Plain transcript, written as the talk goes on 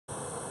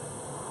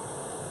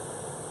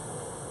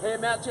Hey,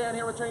 Matt Chan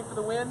here with Train for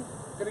the Win.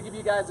 Going to give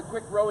you guys a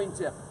quick rowing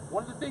tip.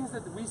 One of the things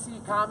that we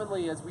see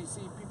commonly as we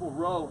see people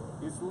row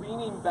is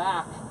leaning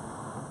back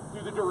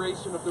through the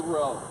duration of the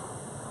row.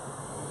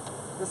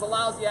 This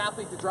allows the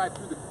athlete to drive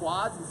through the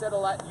quads instead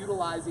of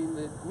utilizing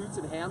the glutes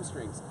and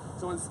hamstrings.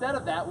 So instead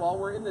of that, while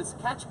we're in this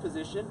catch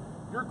position,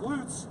 your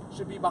glutes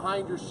should be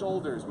behind your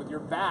shoulders with your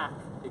back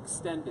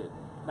extended.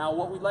 Now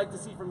what we'd like to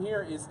see from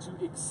here is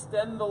to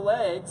extend the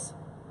legs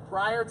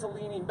prior to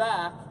leaning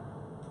back,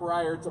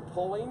 prior to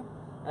pulling,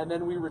 and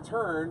then we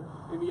return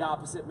in the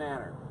opposite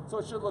manner. So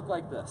it should look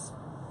like this.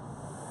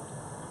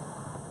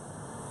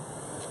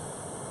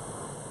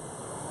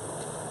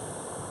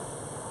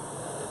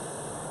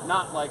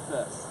 Not like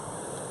this.